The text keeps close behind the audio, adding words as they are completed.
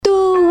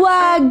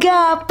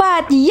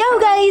Yo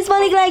guys,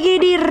 balik lagi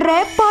di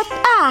Repod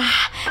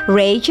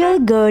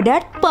Rachel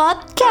Goddard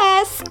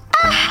Podcast.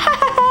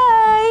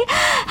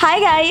 Hai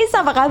guys,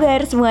 apa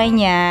kabar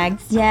semuanya?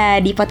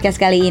 Jadi podcast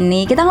kali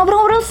ini kita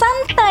ngobrol-ngobrol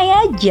santai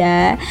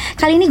aja.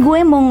 Kali ini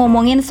gue mau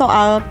ngomongin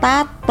soal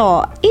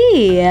tato.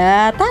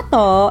 Iya,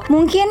 tato.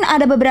 Mungkin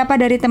ada beberapa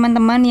dari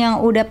teman-teman yang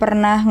udah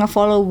pernah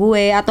ngefollow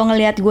gue atau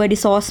ngelihat gue di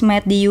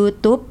sosmed, di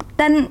YouTube,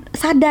 dan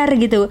sadar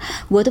gitu,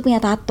 gue tuh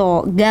punya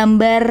tato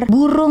gambar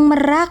burung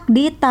merak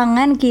di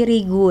tangan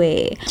kiri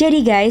gue.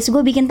 Jadi guys,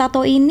 gue bikin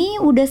tato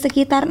ini udah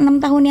sekitar 6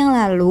 tahun yang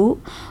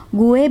lalu.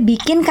 Gue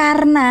bikin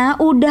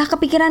karena udah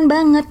kepikiran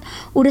banget.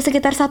 Udah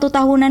sekitar 1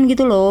 tahunan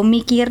gitu loh,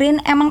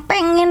 mikirin emang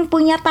pengen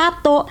punya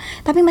tato,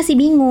 tapi masih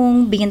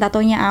bingung bikin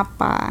tatonya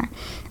apa.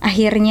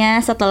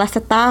 Akhirnya setelah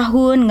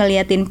setahun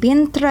ngeliatin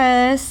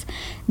Pinterest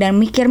dan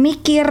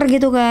mikir-mikir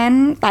gitu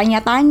kan,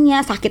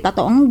 tanya-tanya sakit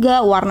atau enggak,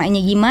 warnanya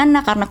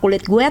gimana karena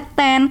kulit gue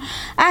tan.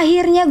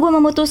 Akhirnya gue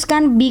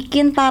memutuskan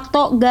bikin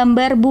tato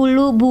gambar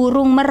bulu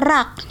burung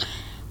merak.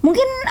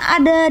 Mungkin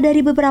ada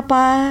dari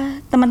beberapa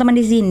teman-teman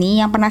di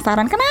sini yang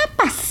penasaran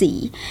kenapa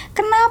sih?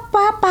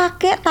 Kenapa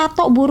pakai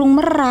tato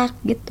burung merak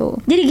gitu?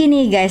 Jadi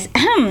gini guys,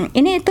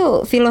 ini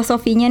tuh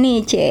filosofinya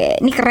nih,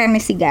 ini keren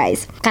nih sih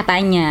guys.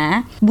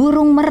 Katanya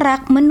burung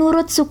merak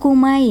menurut suku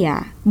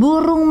Maya,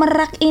 burung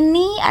merak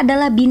ini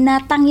adalah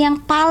binatang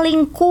yang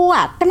paling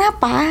kuat.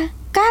 Kenapa?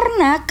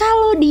 Karena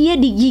kalau dia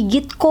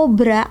digigit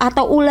kobra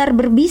atau ular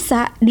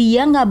berbisa,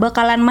 dia gak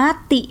bakalan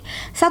mati.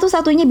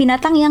 Satu-satunya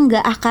binatang yang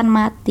gak akan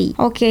mati.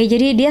 Oke,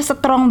 jadi dia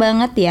strong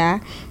banget ya.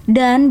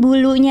 Dan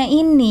bulunya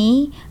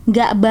ini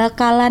gak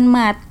bakalan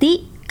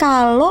mati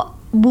kalau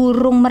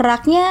burung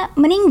meraknya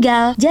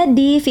meninggal.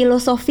 Jadi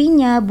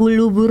filosofinya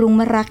bulu burung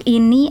merak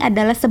ini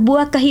adalah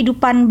sebuah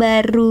kehidupan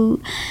baru,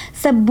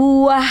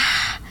 sebuah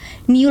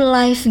new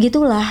life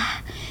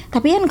gitulah.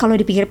 Tapi kan kalau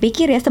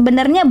dipikir-pikir ya,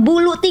 sebenarnya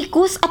bulu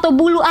tikus atau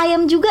bulu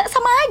ayam juga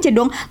sama aja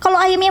dong. Kalau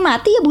ayamnya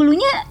mati ya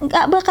bulunya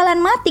gak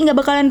bakalan mati, gak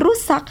bakalan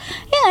rusak.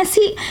 Ya gak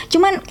sih?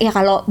 Cuman ya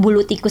kalau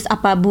bulu tikus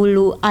apa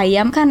bulu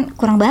ayam kan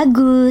kurang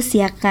bagus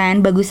ya kan.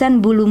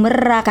 Bagusan bulu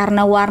merak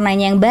karena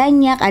warnanya yang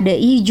banyak. Ada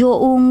hijau,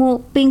 ungu,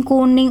 pink,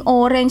 kuning,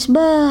 orange.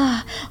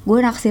 Bah,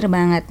 gue naksir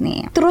banget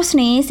nih. Terus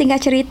nih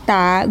singkat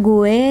cerita,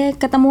 gue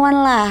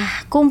ketemuan lah,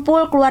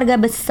 kumpul keluarga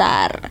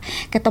besar.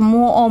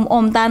 Ketemu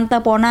om-om, tante,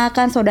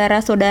 ponakan,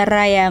 saudara-saudara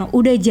yang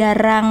udah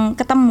jarang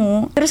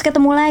ketemu. Terus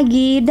ketemu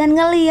lagi dan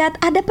ngeliat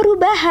ada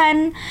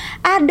perubahan.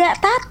 Ada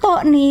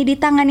tato nih di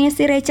tangannya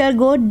si Rachel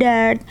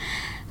Goddard.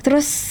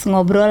 Terus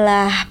ngobrol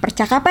lah,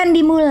 percakapan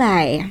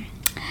dimulai.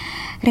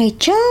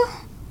 Rachel,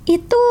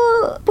 itu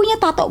punya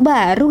tato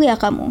baru ya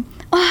kamu?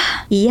 Oh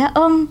iya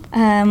om,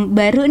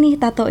 baru nih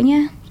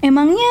tatonya.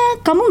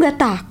 Emangnya kamu gak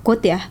takut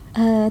ya?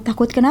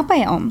 Takut kenapa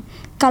ya om?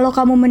 Kalau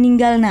kamu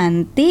meninggal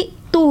nanti,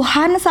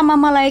 Tuhan sama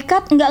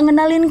malaikat gak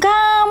ngenalin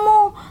kamu.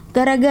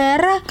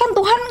 Gara-gara kan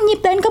Tuhan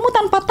nyiptain kamu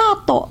tanpa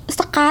tato.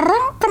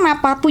 Sekarang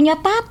kenapa punya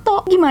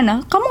tato?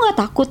 Gimana? Kamu gak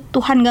takut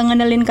Tuhan gak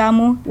ngenalin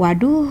kamu?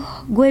 Waduh,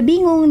 gue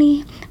bingung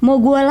nih. Mau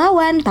gue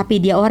lawan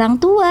tapi dia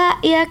orang tua,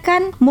 ya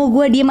kan? Mau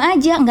gue diem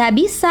aja, gak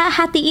bisa.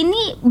 Hati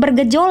ini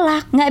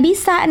bergejolak, gak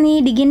bisa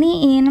nih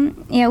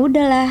diginiin. Ya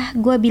udahlah,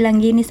 gue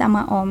bilang gini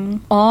sama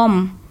om.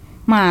 Om,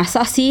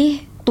 masa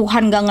sih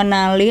Tuhan gak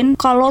ngenalin?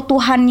 Kalau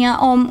Tuhannya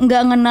om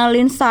gak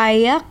ngenalin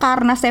saya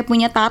karena saya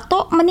punya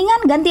tato,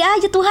 mendingan ganti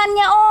aja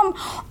Tuhannya om.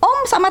 Om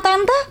sama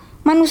tante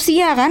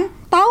manusia kan?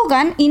 Tahu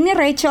kan ini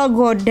Rachel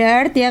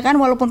Goddard ya kan,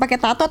 walaupun pakai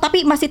tato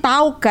tapi masih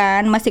tahu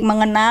kan, masih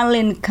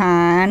mengenalin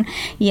kan,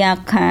 ya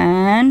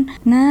kan?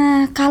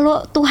 Nah,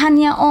 kalau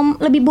Tuhannya om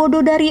lebih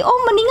bodoh dari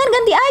om, mendingan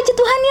ganti aja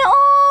Tuhannya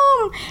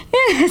om.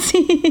 Ya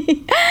sih.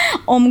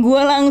 Om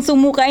gue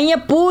langsung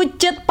mukanya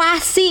pucet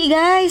pasi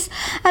guys.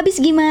 Abis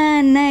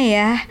gimana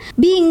ya?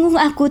 Bingung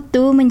aku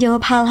tuh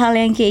menjawab hal-hal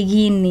yang kayak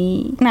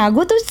gini. Nah,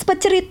 gue tuh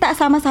sempet cerita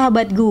sama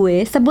sahabat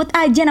gue, sebut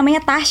aja namanya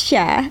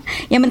Tasya,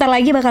 yang bentar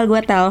lagi bakal gue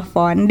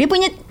telepon. Dia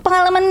punya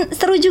pengalaman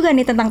seru juga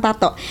nih tentang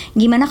tato.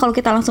 Gimana kalau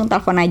kita langsung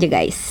telepon aja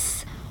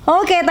guys?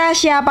 Oke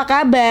Tasya, apa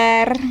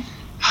kabar?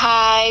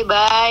 Hai,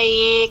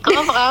 baik.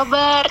 Lo apa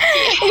kabar?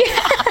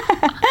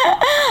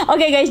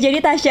 Oke guys, jadi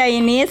Tasya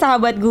ini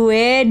sahabat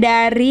gue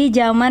dari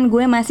zaman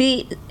gue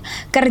masih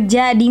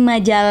kerja di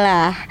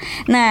majalah.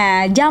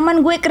 Nah,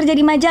 zaman gue kerja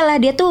di majalah,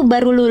 dia tuh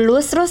baru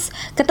lulus, terus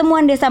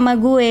ketemuan dia sama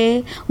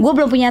gue. Gue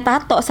belum punya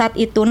tato saat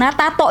itu. Nah,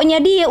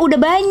 tatonya dia udah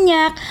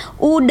banyak,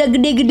 udah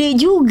gede-gede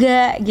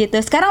juga gitu.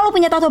 Sekarang lo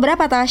punya tato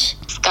berapa, Tash?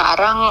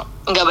 Sekarang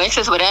nggak banyak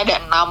sih sebenarnya,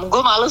 ada 6.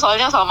 Gue malu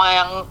soalnya sama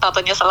yang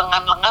tatonya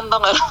selengan-lengan, tau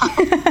nggak?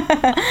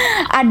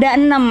 Ada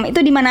 6. Itu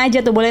di mana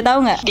aja tuh? Boleh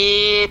tahu nggak?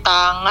 Di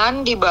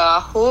tangan, di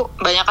bahu,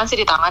 banyakan sih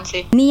di tangan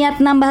sih.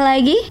 Niat nambah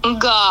lagi?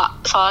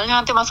 Enggak,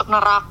 soalnya nanti masuk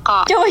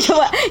neraka.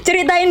 Coba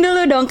ceritain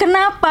dulu dong,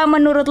 kenapa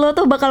menurut lo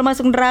tuh bakal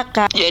masuk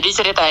neraka? Jadi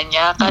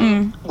ceritanya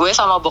kan gue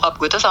sama bokap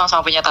gue tuh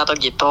sama-sama punya tato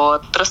gitu.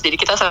 Terus jadi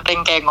kita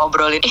sering kayak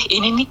ngobrolin,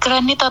 ini nih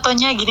keren nih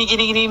tatonya, gini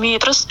nih.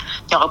 Terus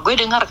nyokap gue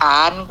dengar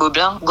kan, gue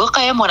bilang gue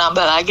kayak mau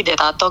nambah lagi deh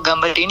tato,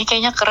 gambar ini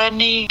kayaknya keren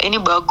nih, ini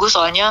bagus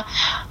soalnya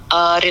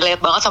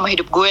relate banget sama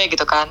hidup gue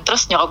gitu kan.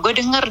 Terus nyokap gue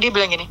denger, dia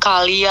bilang gini,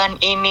 kalian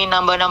ini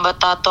nambah-nambah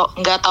tato,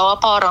 nggak tahu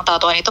apa orang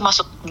tatoan itu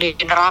masuk di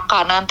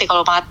neraka nanti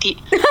kalau mati.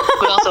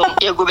 Gue langsung,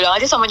 ya gue bilang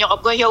aja sama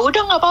nyokap gue, ya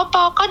udah nggak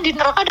apa-apa, kan di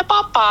neraka ada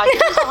papa,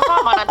 jadi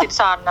sama-sama nanti di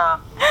sana.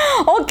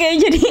 Oke,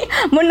 jadi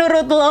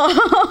menurut lo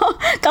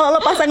kalau lo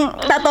pasang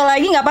tato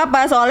lagi nggak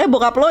apa-apa, soalnya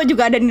bokap lo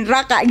juga ada di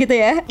neraka gitu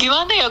ya?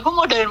 Gimana ya, gue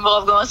modelin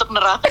bokap gue masuk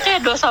neraka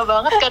kayak dosa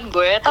banget kan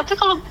gue. Tapi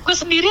kalau gue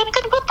sendirian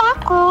kan gue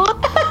takut.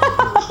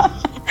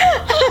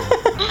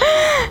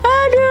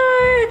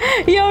 Aduh,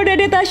 ya udah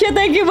deh Tasya,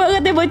 thank you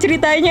banget ya buat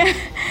ceritanya.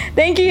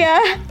 Thank you ya,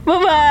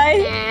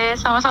 bye-bye. Oke,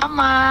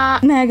 sama-sama.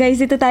 Nah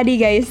guys, itu tadi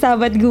guys,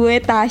 sahabat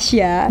gue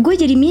Tasya. Gue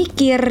jadi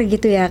mikir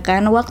gitu ya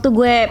kan, waktu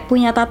gue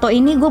punya tato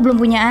ini gue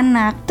belum punya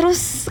anak.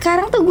 Terus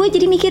sekarang tuh gue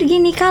jadi mikir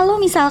gini, kalau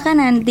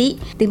misalkan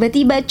nanti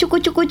tiba-tiba cuk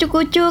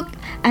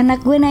anak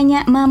gue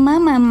nanya,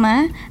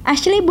 mama,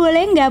 Ashley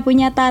boleh gak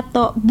punya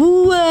tato?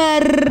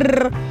 Buar.